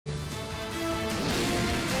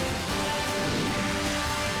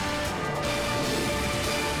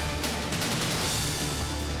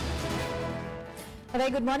very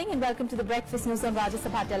good morning and welcome to the Breakfast News on Rajya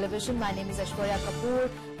Sabha Television. My name is Aishwarya Kapoor,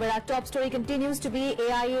 where our top story continues to be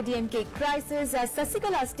AIADMK crisis as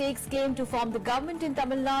Sasikala stakes claim to form the government in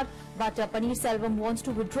Tamil Nadu, but Pannerselvam wants to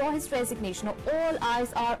withdraw his resignation. All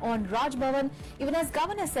eyes are on Raj Bhavan, even as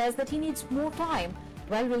Governor says that he needs more time.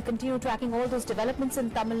 Well, we'll continue tracking all those developments in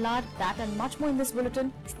Tamil Nadu, that and much more in this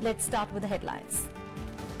bulletin. Let's start with the headlines.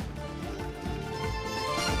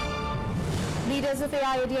 Leaders of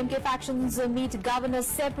AIADMK factions meet governors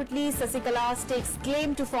separately. Sasikala stakes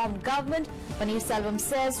claim to form government. Pannerselvam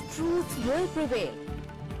says truth will prevail.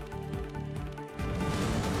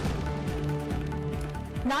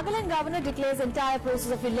 Nagaland governor declares entire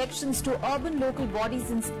process of elections to urban local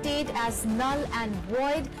bodies in state as null and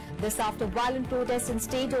void. This after violent protests in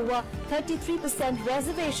state over 33%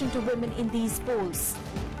 reservation to women in these polls.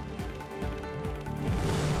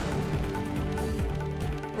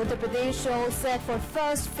 Uttar Pradesh set for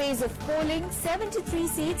first phase of polling. 73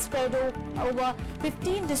 seats spread over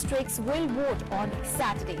 15 districts will vote on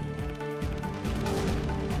Saturday.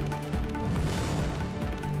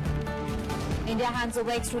 India hands over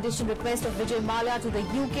extradition request of Vijay Mallya to the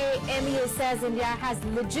UK. MEA says India has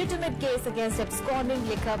legitimate case against absconding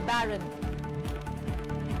liquor baron.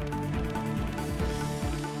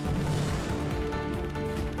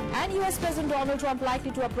 And US President Donald Trump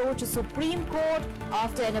likely to approach the Supreme Court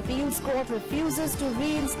after an appeals court refuses to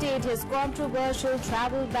reinstate his controversial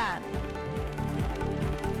travel ban.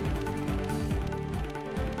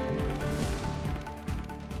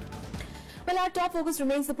 Well, our top focus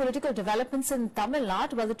remains the political developments in Tamil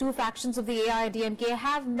Nadu. Well, the two factions of the AIADMK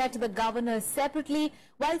have met the governors separately.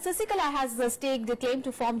 While Sasikala has the stake claim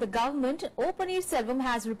to form the government, Pannerselvam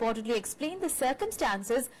has reportedly explained the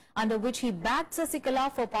circumstances under which he backed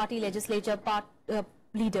Sasikala for party legislature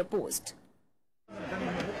leader post.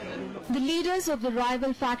 The leaders of the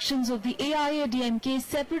rival factions of the AIADMK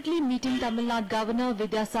separately meeting Tamil Nadu Governor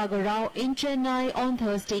Vidyasagar Rao in Chennai on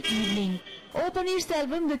Thursday evening.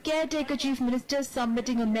 Pannerselvam, the caretaker chief minister,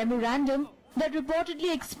 submitting a memorandum that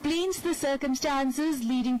reportedly explains the circumstances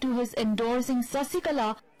leading to his endorsing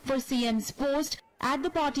Sasikala for CM's post at the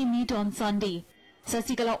party meet on Sunday.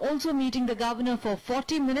 Sasikala also meeting the governor for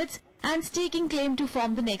 40 minutes and staking claim to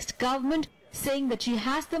form the next government, saying that she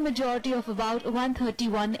has the majority of about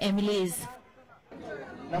 131 MLAs.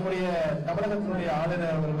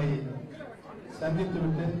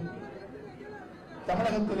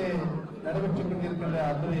 நடைபெற்றுக் கொண்டிருக்கின்ற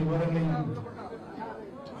அத்தனை விவரங்களையும்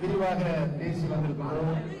விரிவாக பேசி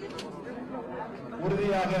வந்திருக்கிறோம்.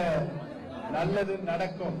 உறுதியாக நல்லது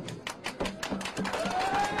நடக்கும்.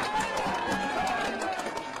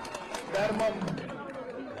 தர்மம்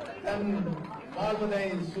தன் வாழ்வதை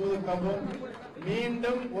சூதுக்கவும்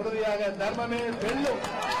மீண்டும் உறுதியாக தர்மமே வெல்லும்.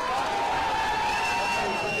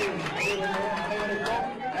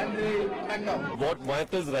 What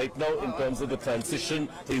matters right now in terms of the transition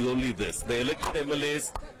is only this. The elected MLAs,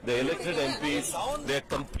 the elected MPs, they are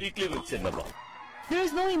completely with Chennamma. There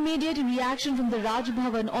is no immediate reaction from the Raj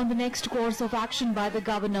Bhavan on the next course of action by the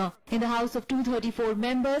governor. In the House of 234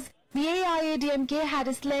 members, the AIADMK had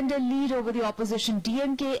a slender lead over the opposition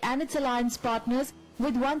DMK and its alliance partners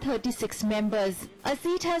with 136 members. A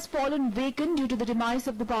seat has fallen vacant due to the demise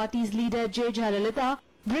of the party's leader J. Jayalalitha,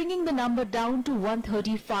 bringing the number down to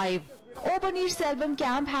 135. Pannerselvam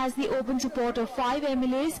camp has the open support of 5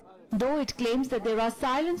 MLAs, though it claims that there are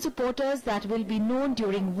silent supporters that will be known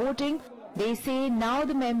during voting. They say now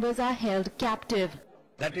the members are held captive.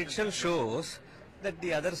 That itself shows that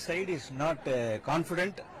the other side is not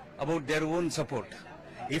confident about their own support.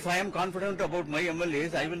 If I am confident about my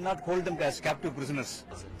MLAs, I will not hold them as captive prisoners.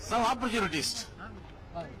 Some opportunists.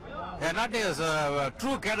 They are not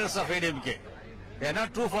true cadres of AIADMK. They are not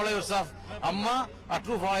true followers of Amma or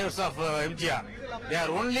true followers of MGR. They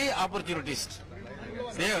are only opportunists.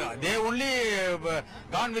 They only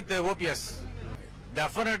gone with the OPS.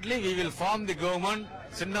 Definitely we will form the government.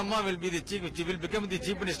 Sinnamma will be the chief, will become the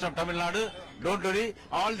chief minister of Tamil Nadu. Don't worry,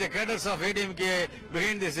 all the cadres of AIADMK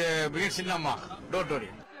behind Sinnamma. Don't worry.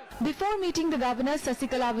 Before meeting the governor,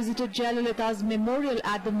 Sasikala visited Jayalalitha's memorial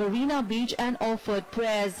at the Marina Beach and offered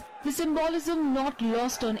prayers. The symbolism not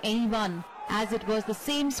lost on anyone, as it was the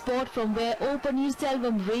same spot from where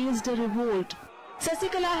Pannerselvam raised a revolt.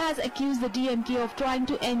 Sasikala has accused the DMK of trying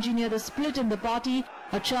to engineer the split in the party,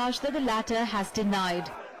 a charge that the latter has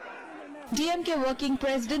denied. DMK working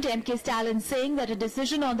president M.K. Stalin saying that a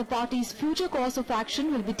decision on the party's future course of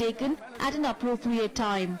action will be taken at an appropriate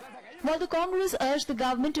time. While the Congress urged the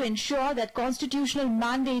government to ensure that constitutional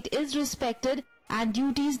mandate is respected and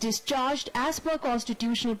duties discharged as per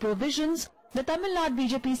constitutional provisions, The Tamil Nadu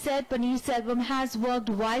BJP said Pannerselvam has worked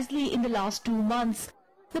wisely in the last 2 months.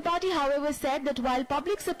 The party, however, said that while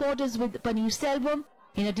public support is with Pannerselvam,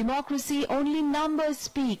 in a democracy only numbers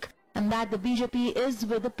speak, and that the BJP is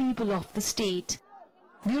with the people of the state.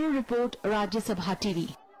 Bureau Report, Rajya Sabha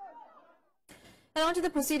TV. And on to the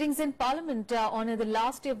proceedings in Parliament on the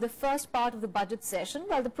last day of the first part of the budget session,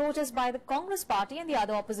 while the protest by the Congress party and the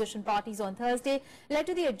other opposition parties on Thursday led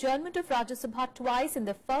to the adjournment of Rajya Sabha twice in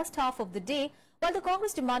the first half of the day, while the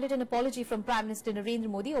Congress demanded an apology from Prime Minister Narendra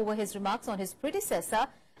Modi over his remarks on his predecessor.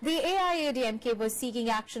 The AIADMK was seeking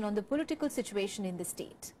action on the political situation in the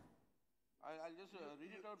state.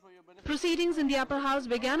 Proceedings in the upper house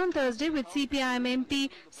began on Thursday with CPIM MP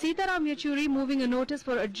Sitaram Yechury moving a notice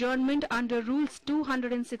for adjournment under Rules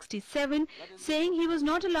 267, saying he was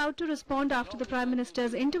not allowed to respond after the Prime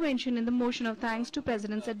Minister's intervention in the motion of thanks to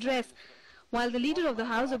President's address. While the Leader of the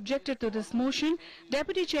House objected to this motion,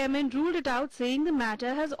 Deputy Chairman ruled it out, saying the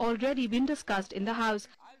matter has already been discussed in the House.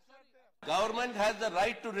 Government has the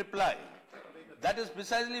right to reply. That is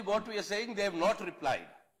precisely what we are saying. They have not replied.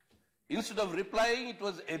 Instead of replying, it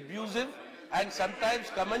was abusive and sometimes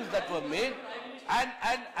comments that were made.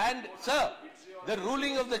 And sir, the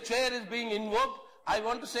ruling of the chair is being invoked. I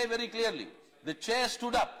want to say very clearly, the chair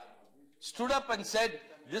stood up and said,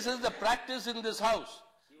 this is the practice in this house,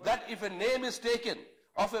 that if a name is taken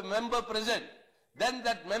of a member present, then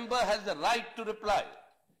that member has the right to reply.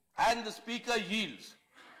 And the speaker yields.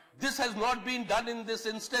 This has not been done in this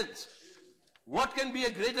instance. What can be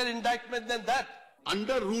a greater indictment than that?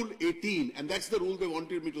 Under Rule 18, and that's the rule they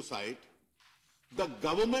wanted me to cite, the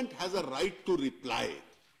government has a right to reply.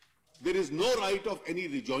 There is no right of any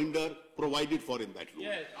rejoinder provided for in that rule.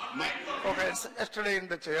 Yes. Okay, yesterday in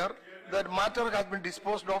the chair, that matter has been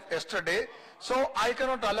disposed of yesterday, so I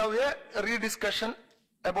cannot allow a rediscussion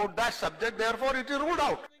about that subject, therefore it is ruled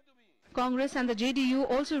out. Congress and the JDU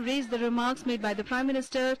also raised the remarks made by the Prime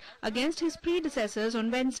Minister against his predecessors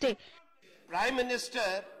on Wednesday. Prime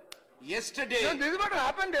Minister, yesterday... No, this is what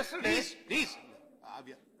happened yesterday. Please.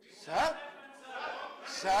 Sir,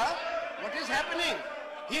 what is happening?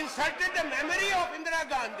 He insulted the memory of Indira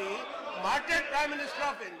Gandhi, martyred Prime Minister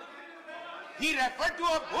of India. He referred to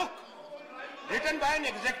a book written by an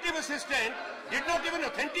executive assistant, did not even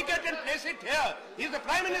authenticate and place it here. He is the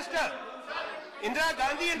Prime Minister. Indira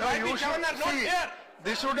Gandhi and YP Chavan are not here.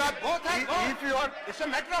 This should have, both are gone. if you are... It's a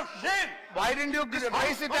matter of shame. Why didn't you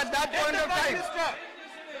raise it at that point of time?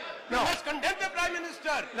 No. You must condemn the Prime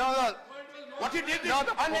Minister. No. What he did is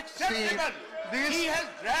unacceptable. He has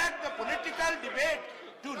dragged the political debate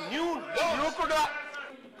to new lows. You could have...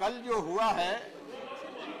 कल जो हुआ है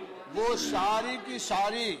वो सारी की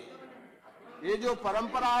सारी ये जो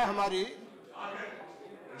परंपरा है हमारी,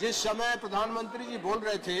 जिस समय प्रधानमंत्री जी बोल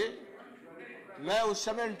रहे थे मैं उस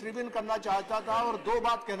समय इंटरव्यू करना चाहता था और दो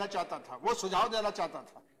बात कहना चाहता था, वो सुझाव देना चाहता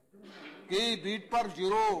था कि बीट पर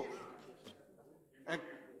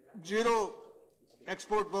जीरो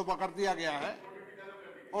एक्सपोर्ट पर कर दिया गया है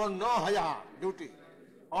और 9,000 ड्यूटी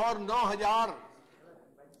और 9,000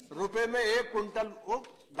 रुपए में 1 कुंटल वो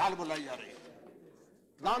दाल बुलाई जा रही है।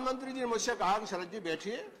 प्रधानमंत्री जी ने मुझसे कहा कि शरद जी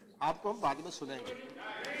बैठिए, आपको हम बाद में सुनेंगे।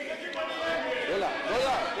 बोला।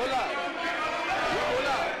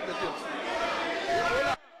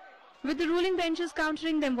 With the ruling benches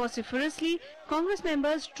countering them vociferously, Congress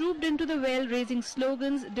members trooped into the well raising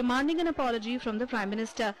slogans demanding an apology from the Prime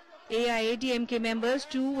Minister. AIADMK members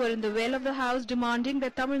too were in the well of the House demanding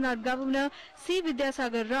that Tamil Nadu Governor C.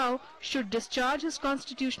 Vidyasagar Rao should discharge his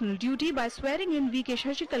constitutional duty by swearing in VK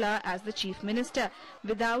Sasikala as the Chief Minister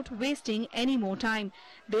without wasting any more time.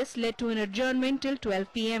 This led to an adjournment till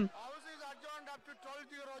 12 p.m. House is adjourned up to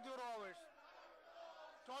 12:00 hours.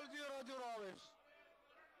 12:00 hours.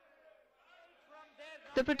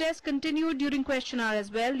 The protest continued during question hour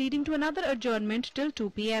as well, leading to another adjournment till 2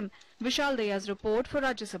 p.m. Vishal Daya's report for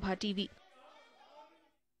Rajya Sabha TV.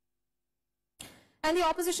 And the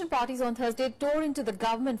opposition parties on Thursday tore into the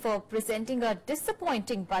government for presenting a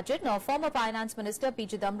disappointing budget. Now, former Finance Minister P.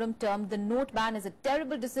 Chidambaram termed the note ban as a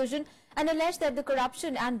terrible decision and alleged that the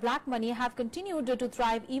corruption and black money have continued to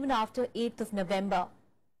thrive even after 8th of November.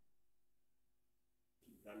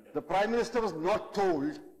 The Prime Minister was not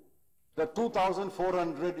told that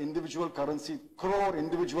 2,400 crore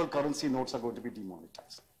individual currency notes are going to be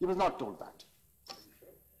demonetized. He was not told that.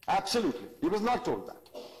 Absolutely. He was not told that.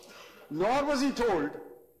 Nor was he told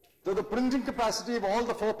that the printing capacity of all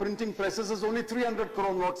the 4 printing presses is only 300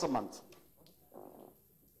 crore notes a month.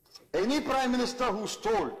 Any Prime Minister who's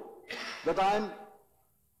told that I am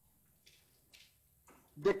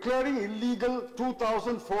declaring illegal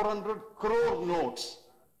 2,400 crore notes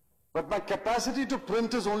But my capacity to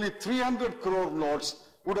print is only 300 crore notes,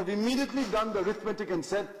 would have immediately done the arithmetic and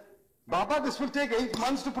said, Baba, this will take 8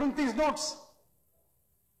 months to print these notes.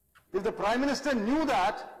 If the Prime Minister knew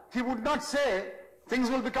that, he would not say things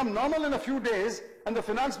will become normal in a few days, and the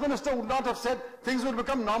Finance Minister would not have said things will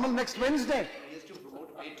become normal next Wednesday.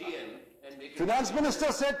 Finance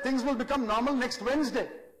Minister said things will become normal next Wednesday.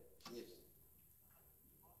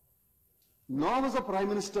 Nor was the Prime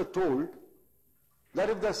Minister told that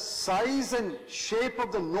if the size and shape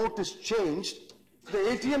of the note is changed, the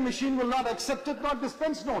ATM machine will not accept it, not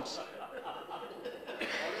dispense notes.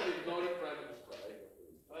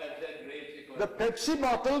 The Pepsi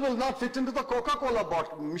bottle will not fit into the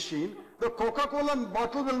Coca-Cola machine. The Coca-Cola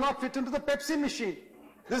bottle will not fit into the Pepsi machine.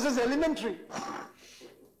 This is elementary.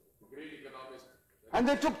 And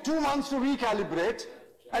they took 2 months to recalibrate,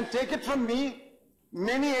 and take it from me,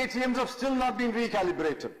 many ATMs have still not been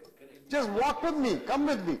recalibrated. Just walk with me, come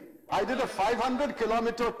with me. I did a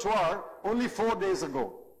 500-kilometer tour only 4 days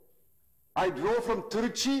ago. I drove from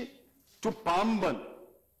Tiruchi to Pamban,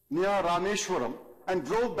 near Rameshwaram, and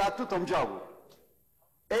drove back to Tanjavur.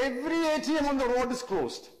 Every ATM on the road is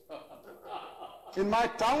closed. In my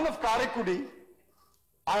town of Karaikudi,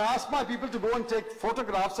 I asked my people to go and take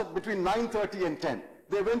photographs at between 9:30 and 10.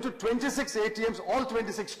 They went to 26 ATMs, all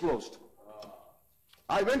 26 closed.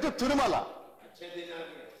 I went to Tirumala.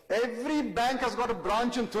 Every bank has got a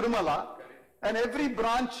branch in Tirumala, and every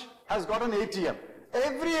branch has got an ATM.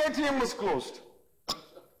 Every ATM was closed.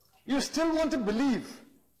 You still want to believe?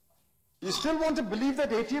 You still want to believe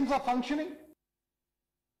that ATMs are functioning?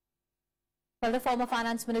 Well, the former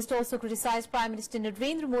finance minister also criticized Prime Minister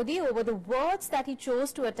Narendra Modi over the words that he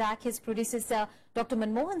chose to attack his predecessor, Dr.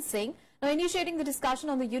 Manmohan Singh. Now, initiating the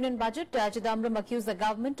discussion on the union budget, Chidambaram accused the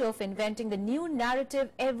government of inventing the new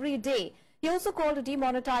narrative every day. He also called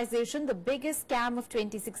demonetization the biggest scam of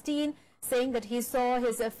 2016, saying that he saw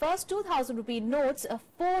his first 2,000 rupee notes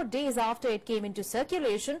 4 days after it came into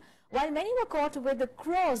circulation, while many were caught with the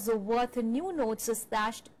crores worth new notes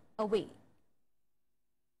stashed away.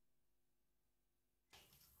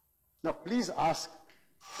 Now please ask,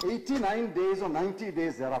 89 days or 90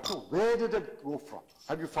 days thereafter, where did it go from?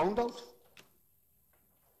 Have you found out?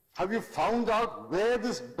 Have you found out where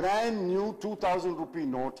this brand new 2,000 rupee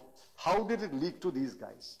note, how did it leak to these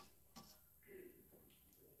guys?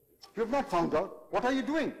 You have not found out. What are you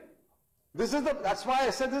doing? That's why I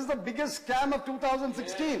said this is the biggest scam of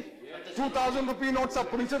 2016. 2,000 rupee notes are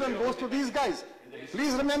printed and goes to these guys.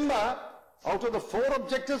 Please remember, out of the 4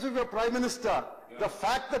 objectives of your Prime Minister, the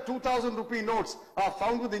fact that 2,000 rupee notes are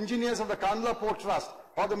found with engineers of the Kandla Port Trust,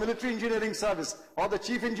 or the Military Engineering Service, or the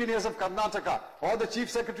Chief Engineers of Karnataka, or the Chief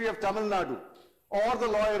Secretary of Tamil Nadu, or the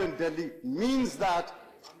lawyer in Delhi, means that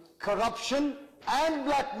corruption and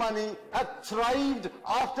black money have thrived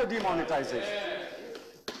after demonetization.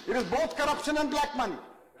 It is both corruption and black money.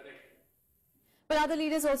 But other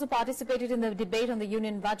leaders also participated in the debate on the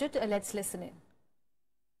union budget. Let's listen in.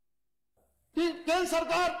 केंद्र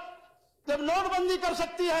सरकार जब नोटबंदी कर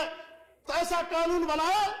सकती है तो ऐसा कानून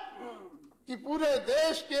बनाए कि पूरे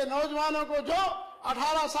देश के नौजवानों को जो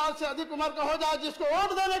 18 साल से अधिक उम्र का हो जाए, जिसको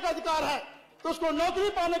वोट देने का अधिकार है, तो उसको नौकरी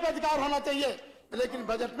पाने का अधिकार होना चाहिए। लेकिन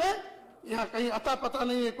बजट में यहाँ कहीं अता पता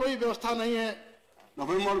नहीं है, कोई व्यवस्था नहीं है।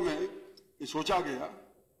 नवंबर में ये सोचा गया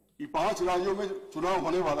कि 5 राज्यों में चुनाव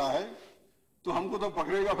होने वाला है, तो हमको तो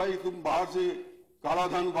पकड़ेगा भाई, तुम बाहर से काला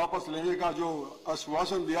धन वापस लेने का जो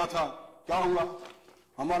आश्वासन दिया था, क्या हुआ?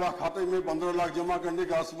 हमारा खाते में 15 लाख जमा करने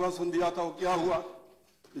का आश्वासन दिया था, वो क्या हुआ?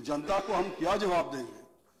 जनता को हम क्या जवाब देंगे?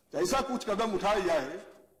 तो ऐसा कुछ कदम उठाया जाए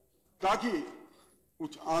ताकि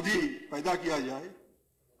कुछ आंधी पैदा किया जाए,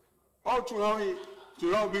 और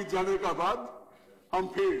चुनाव बीत जाने का बाद हम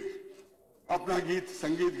फिर अपना गीत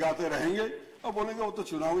संगीत गाते रहेंगे और बोलेंगे वो तो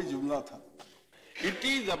चुनावी जुमला था। It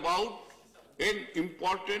is about an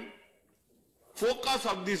important focus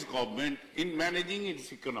of this government in managing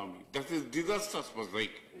its economy. That is disaster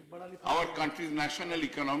specific, our country's national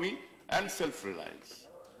economy and self-reliance.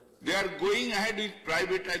 They are going ahead with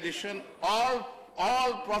privatization,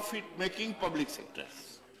 all profit-making public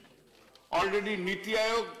sectors. Already Niti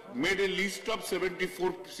Aayog made a list of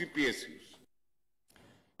 74 CPSUs.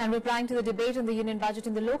 And replying to the debate on the union budget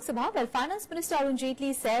in the Lok Sabha, well, Finance Minister Arun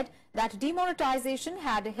Jaitley said that demonetization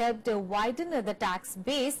had helped widen the tax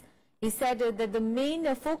base. He said that the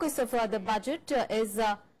main focus of the budget is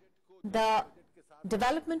the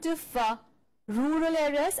development of rural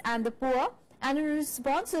areas and the poor. And in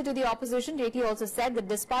response to the opposition, Jaitley also said that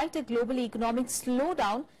despite a global economic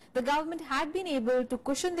slowdown, the government had been able to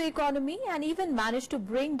cushion the economy and even managed to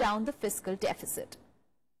bring down the fiscal deficit.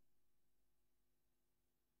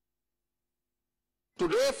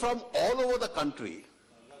 Today, from all over the country,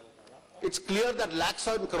 it's clear that lakhs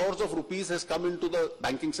and crores of rupees has come into the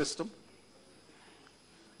banking system.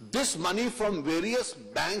 This money from various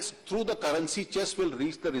banks through the currency chest will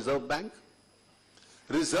reach the Reserve Bank.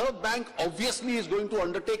 Reserve Bank obviously is going to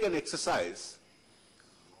undertake an exercise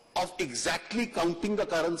of exactly counting the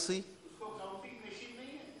currency.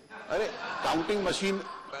 Counting machine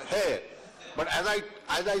hai, but as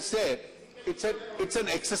I said, it's an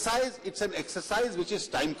exercise which is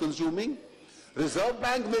time consuming. Reserve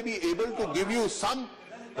Bank may be able to give you some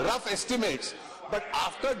rough estimates, but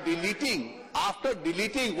after deleting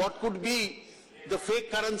what could be the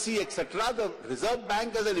fake currency, etc., the Reserve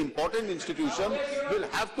Bank as an important institution will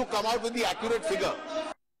have to come out with the accurate figure.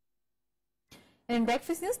 In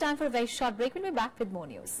Breakfast News, time for a very short break. We'll be back with more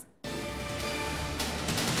news.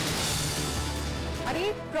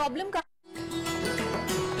 अरे problem का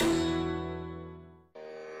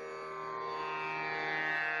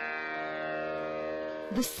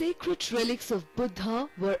The sacred relics of Buddha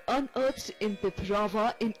were unearthed in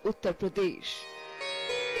Piprava in Uttar Pradesh.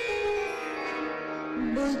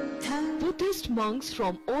 Buddhist monks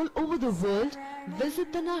from all over the world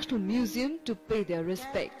visit the National Museum to pay their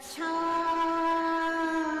respects.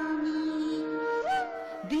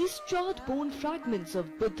 These charred bone fragments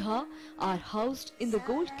of Buddha are housed in the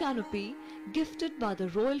gold canopy gifted by the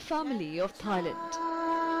royal family of Thailand.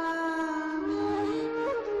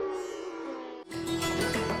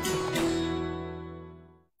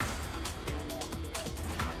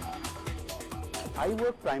 I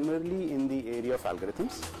work primarily in the area of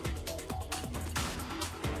algorithms.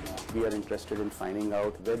 We are interested in finding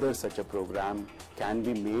out whether such a program can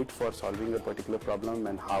be made for solving a particular problem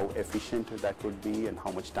and how efficient that would be and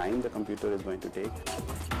how much time the computer is going to take.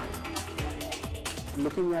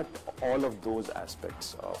 Looking at all of those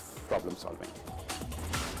aspects of problem solving.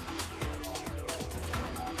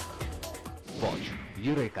 Watch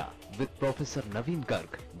Eureka with Professor Naveen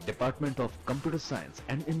Garg, Department of Computer Science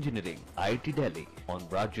and Engineering, IIT Delhi on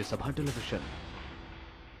Rajya Sabha Television.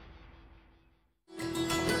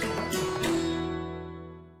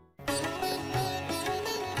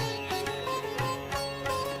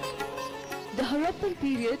 The Harappan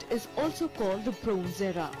period is also called the Bronze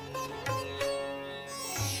Era.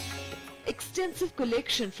 Extensive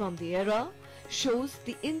collection from the era shows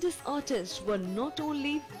the Indus artists were not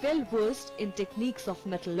only well versed in techniques of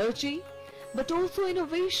metallurgy, but also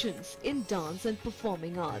innovations in dance and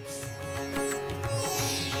performing arts.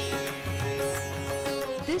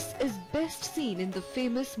 This is best seen in the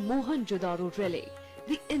famous Mohenjo-daro relic,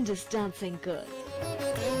 the Indus dancing girl.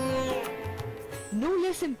 No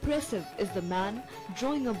less impressive is the man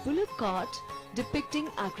drawing a bullock cart depicting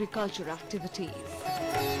agriculture activities.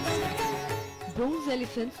 Bronze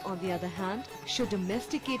elephants, on the other hand, show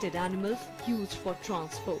domesticated animals used for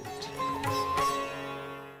transport.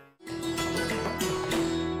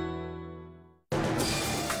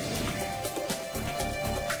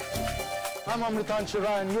 I'm Amritan Shira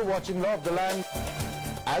and you're watching Law of the Land.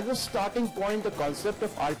 As a starting point, the concept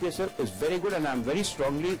of RPSF is very good and I'm very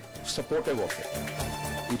strongly supportive of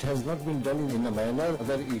it. It has not been done in a manner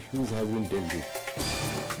other issues have been dealt with.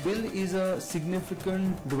 Bill is a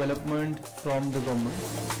significant development from the government.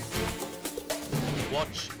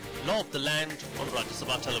 Watch Law of the Land on Rajya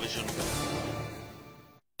Sabha Television.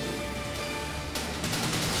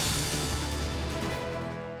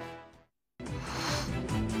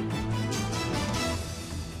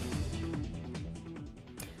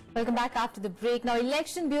 Welcome back after the break. Now,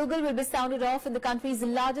 election bugle will be sounded off in the country's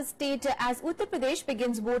largest state as Uttar Pradesh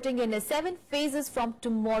begins voting in 7 phases from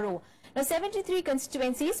tomorrow. Now, 73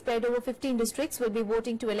 constituencies spread over 15 districts will be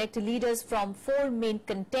voting to elect leaders from 4 main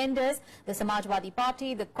contenders: the Samajwadi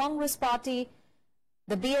Party, the Congress Party,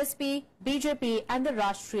 the BSP, BJP and the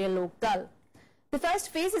Rashtriya Lok Dal. The first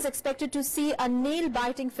phase is expected to see a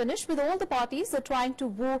nail-biting finish, with all the parties trying to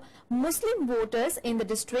woo Muslim voters in the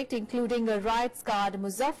district, including riot-scarred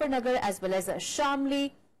Muzaffarnagar as well as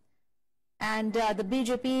Shamli. And the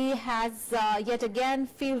BJP has yet again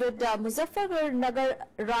fielded Muzaffarnagar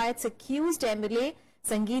riots accused MLA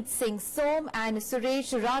Sangeet Singh Som and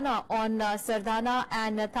Suresh Rana on Sardana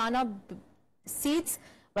and Thana seats.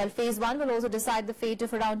 Well, phase 1 will also decide the fate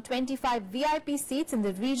of around 25 VIP seats in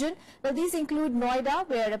the region. Well, these include Noida,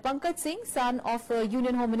 where Pankaj Singh, son of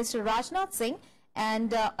Union Home Minister Rajnath Singh,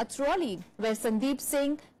 and Atroli, where Sandeep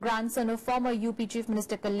Singh, grandson of former UP Chief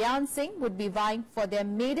Minister Kalyan Singh, would be vying for their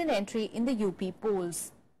maiden entry in the UP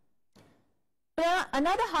polls.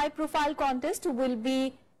 Another high-profile contest will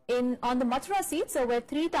be on the Mathura seat, where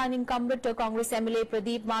three-time incumbent Congress MLA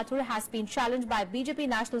Pradeep Mathur has been challenged by BJP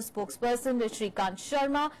national spokesperson Shrikant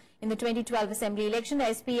Sharma. In the 2012 assembly election,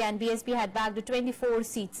 SP and BSP had bagged 24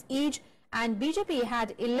 seats each, and BJP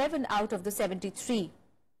had 11 out of the 73.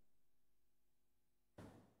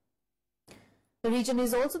 The region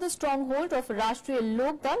is also the stronghold of Rashtriya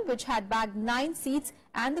Lok Dal, which had bagged 9 seats,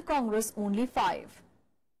 and the Congress only 5.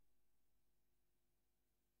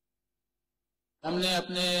 हमने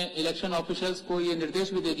अपने election officials को ये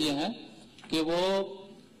निर्देश भी दे दिए हैं कि वो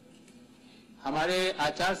हमारे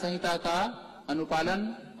आचार संहिता का अनुपालन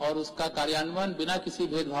और उसका कार्यान्वयन बिना किसी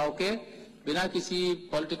भेदभाव के, बिना किसी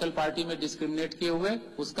पॉलिटिकल पार्टी में डिस्क्रिमिनेट किए हुए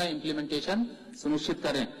उसका इम्प्लीमेंटेशन सुनिश्चित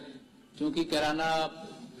करें। क्योंकि कैराना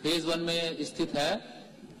फेज 1 में स्थित है,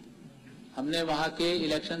 हमने वहां के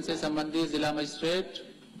इलेक्शन से संबंधित जिला मजिस्ट्रेट,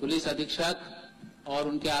 पुलिस अधीक्षक और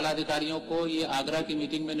उनके आला अधिकारियों को ये आगरा की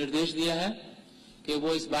मीटिंग में निर्देश दिए हैं कि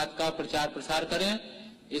वो इस बात का प्रचार प्रसार करें,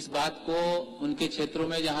 इस बात को उनके क्षेत्रों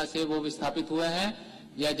में जहां से वो विस्थापित हुए हैं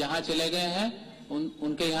या जहां चले गए हैं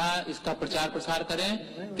उनके यहाँ इसका प्रचार प्रसार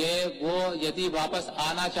करें कि वो यदि वापस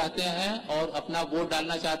आना चाहते हैं और अपना वोट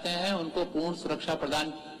डालना चाहते हैं, उनको पूर्ण सुरक्षा प्रदान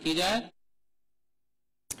की जाए।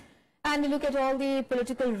 And look at all the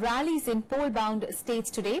political rallies in poll-bound states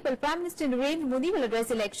today. Well, Prime Minister Narendra Modi will address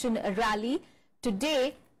election rally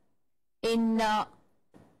today in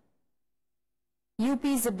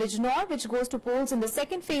UP's Bijnor, which goes to polls in the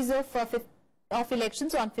second phase of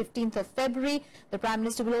elections on 15th of February. The Prime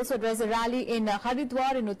Minister will also address a rally in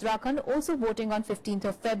Haridwar in Uttarakhand, also voting on 15th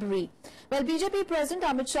of February. Well, BJP President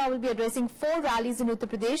Amit Shah will be addressing 4 rallies in Uttar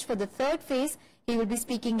Pradesh for the third phase. He will be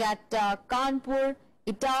speaking at Kanpur,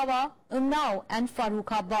 Itawa, Unnao and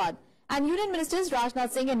Farrukhabad. And Union Ministers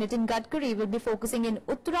Rajnath Singh and Nitin Gadkari will be focusing in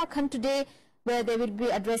Uttarakhand today, where they will be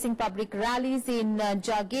addressing public rallies in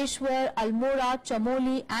Jageshwar, Almora,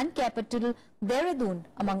 Chamoli and capital Dehradun,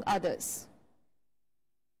 among others.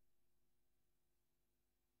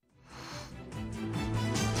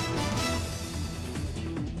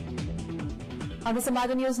 On the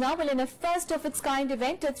Samada News now, well, in a first-of-its-kind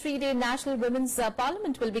event, a 3-day National Women's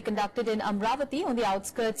Parliament will be conducted in Amravati on the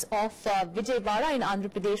outskirts of Vijayawada in Andhra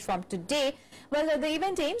Pradesh from today. Well, the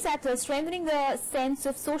event aims at strengthening the sense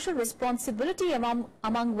of social responsibility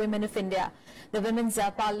among women of India. The Women's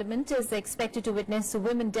Parliament is expected to witness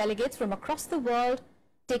women delegates from across the world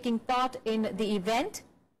taking part in the event.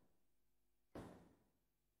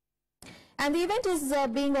 And the event is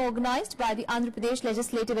being organized by the Andhra Pradesh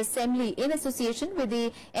Legislative Assembly in association with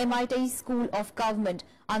the MIT School of Government.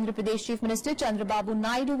 Andhra Pradesh Chief Minister Chandrababu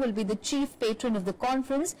Naidu will be the chief patron of the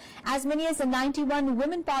conference. As many as 91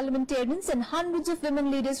 women parliamentarians and hundreds of women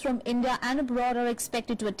leaders from India and abroad are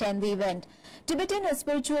expected to attend the event. Tibetan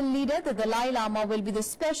spiritual leader, the Dalai Lama, will be the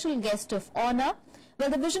special guest of honor. Well,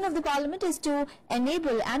 the vision of the Parliament is to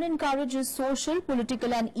enable and encourage social,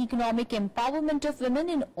 political and economic empowerment of women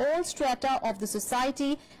in all strata of the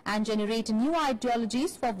society and generate new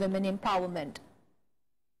ideologies for women empowerment.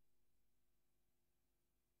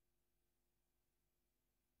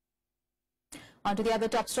 On to the other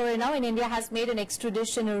top story now. India has made an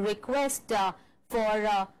extradition request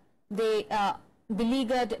for the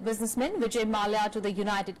beleaguered businessman Vijay Mallya to the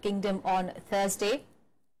United Kingdom on Thursday.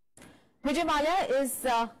 Vijay Mallya is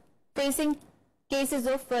facing cases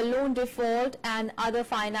of loan default and other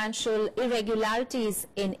financial irregularities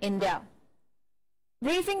in India.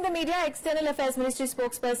 Briefing the media, External Affairs Ministry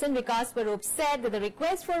spokesperson Vikas Swarup said that the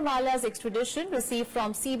request for Mallya's extradition received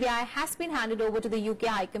from CBI has been handed over to the UK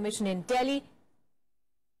High Commission in Delhi.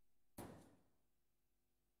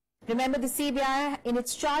 Remember, the CBI in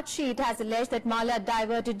its charge sheet has alleged that Mallya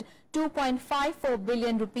diverted 2.54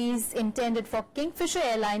 billion rupees intended for Kingfisher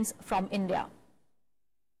Airlines from India.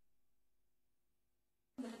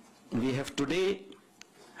 We have today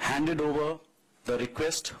handed over the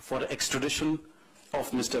request for extradition of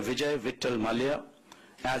Mr. Vijay Vittal Mallya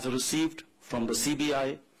as received from the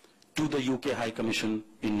CBI to the UK High Commission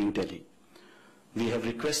in New Delhi. We have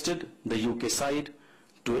requested the UK side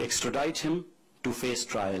to extradite him to face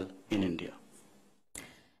trial in India.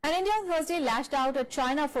 And India on Thursday lashed out at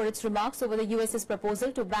China for its remarks over the US's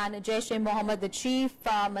proposal to ban Jaish-e-Mohammed, the chief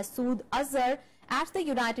Masood Azhar, at the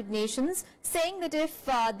United Nations, saying that if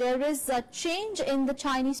there is a change in the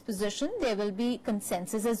Chinese position, there will be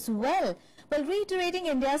consensus as well. Well, reiterating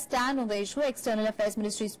India's stand on the issue, External Affairs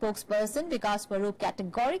Ministry spokesperson Vikas Swarup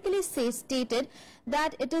categorically stated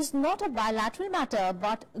that it is not a bilateral matter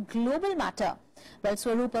but a global matter. Well,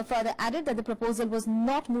 Swarup further added that the proposal was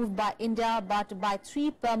not moved by India but by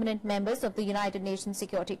 3 permanent members of the United Nations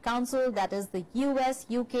Security Council, that is the US,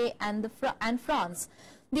 UK and France.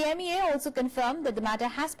 The MEA also confirmed that the matter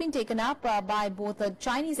has been taken up by both the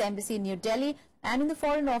Chinese embassy in New Delhi and in the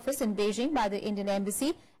Foreign Office in Beijing by the Indian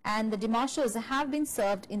embassy, and the demarches have been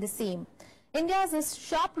served in the same. India's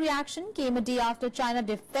sharp reaction came a day after China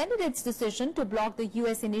defended its decision to block the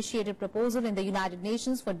US-initiated proposal in the United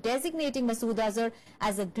Nations for designating Masood Azhar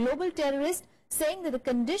as a global terrorist, saying that the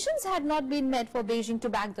conditions had not been met for Beijing to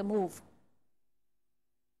back the move.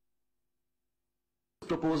 The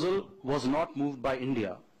proposal was not moved by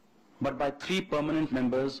India, but by 3 permanent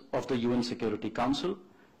members of the UN Security Council,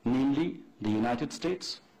 namely the United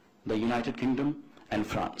States, the United Kingdom, and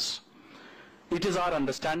France. It is our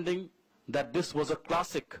understanding that this was a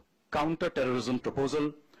classic counter-terrorism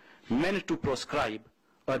proposal meant to proscribe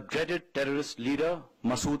a dreaded terrorist leader,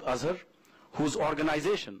 Masood Azhar, whose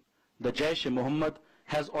organization, the Jaish-e-Mohammed,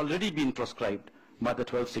 has already been proscribed by the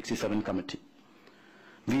 1267 Committee.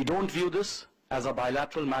 We don't view this as a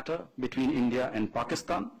bilateral matter between India and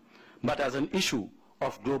Pakistan, but as an issue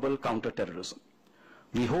of global counter-terrorism.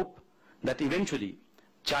 We hope that eventually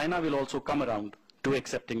China will also come around to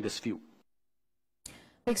accepting this view.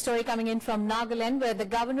 Big story coming in from Nagaland, where the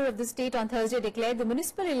governor of the state on Thursday declared the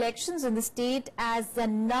municipal elections in the state as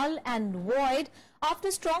null and void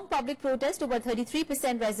after strong public protest over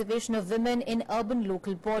 33% reservation of women in urban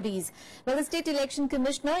local bodies. Well, the state election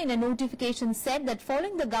commissioner in a notification said that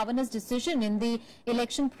following the governor's decision in the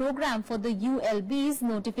election program for the ULBs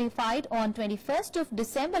notified on 21st of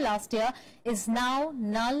December last year is now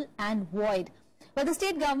null and void. But the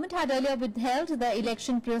state government had earlier withheld the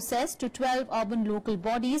election process to 12 urban local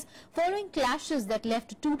bodies following clashes that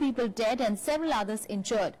left 2 people dead and several others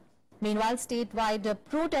injured. Meanwhile, statewide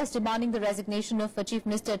protest demanding the resignation of Chief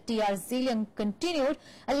Minister T.R. Zillian continued,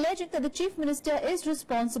 alleging that the Chief Minister is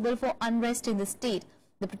responsible for unrest in the state.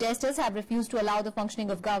 The protesters have refused to allow the functioning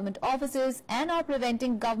of government offices and are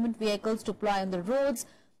preventing government vehicles to ply on the roads.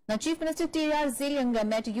 Now, Chief Minister T.R. Zillian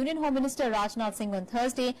met Union Home Minister Rajnath Singh on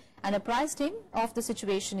Thursday and apprised him of the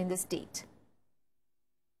situation in the state.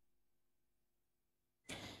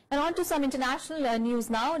 And on to some international news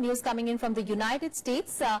now. News coming in from the United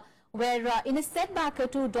States, where in a setback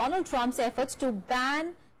to Donald Trump's efforts to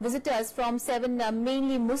ban visitors from 7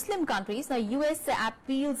 mainly Muslim countries, the U.S.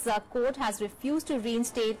 Appeals Court has refused to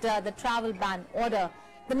reinstate the travel ban order.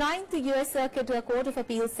 The 9th U.S. Circuit Court of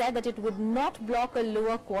Appeals said that it would not block a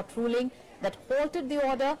lower court ruling that halted the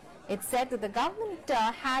order. It said that the government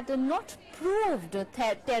had not proved a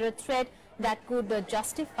terror threat that could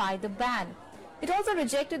justify the ban. It also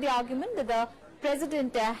rejected the argument that the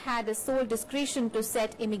president had a sole discretion to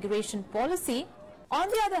set immigration policy. On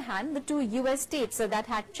the other hand, the 2 U.S. states that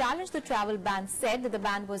had challenged the travel ban said that the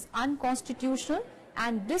ban was unconstitutional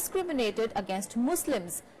and discriminated against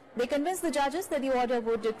Muslims. They convinced the judges that the order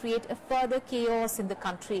would create a further chaos in the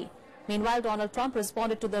country. Meanwhile, Donald Trump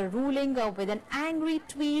responded to the ruling with an angry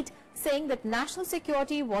tweet saying that national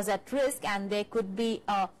security was at risk and there could be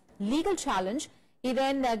a legal challenge. He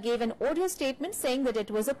then gave an audio statement saying that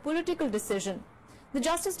it was a political decision. The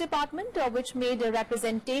Justice Department, which made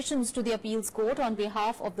representations to the appeals court on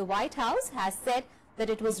behalf of the White House, has said that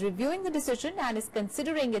it was reviewing the decision and is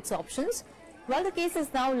considering its options. Well, the case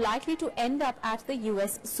is now likely to end up at the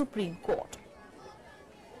U.S. Supreme Court.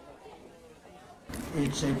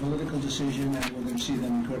 It's a political decision, and we're going to see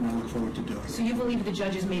them in court, and I look forward to doing it. So you believe the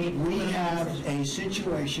judges made We have a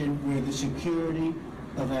situation where the security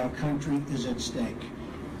of our country is at stake,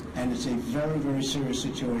 and it's a very, very serious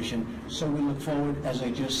situation. So we look forward, as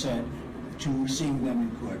I just said, to seeing them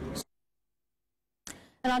in court.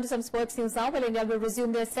 And on to some sports news now. Well, India will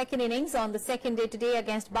resume their second innings on the second day today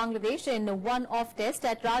against Bangladesh in a one-off test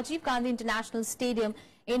at Rajiv Gandhi International Stadium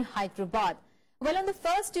in Hyderabad. Well, on the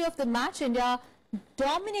first day of the match, India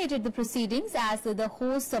dominated the proceedings as the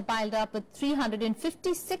hosts piled up with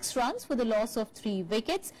 356 runs for the loss of 3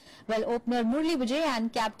 wickets. Well, opener Murli Vijay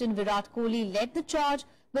and captain Virat Kohli led the charge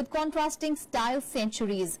with contrasting style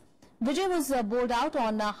centuries. Vijay was bowled out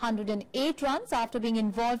on 108 runs after being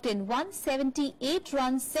involved in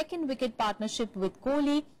 178-run second-wicket partnership with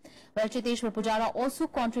Kohli. Well, Cheteshwar Pujara also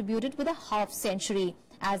contributed with a half-century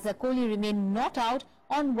as Kohli remained not out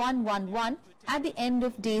on 111 at the end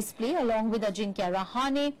of day's play along with Ajinkya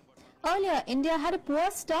Rahane. Earlier, India had a poor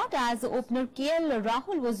start as opener KL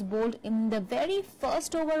Rahul was bowled in the very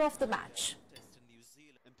first over of the match.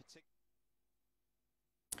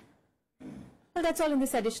 Well, that's all in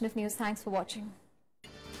this edition of news. Thanks for watching.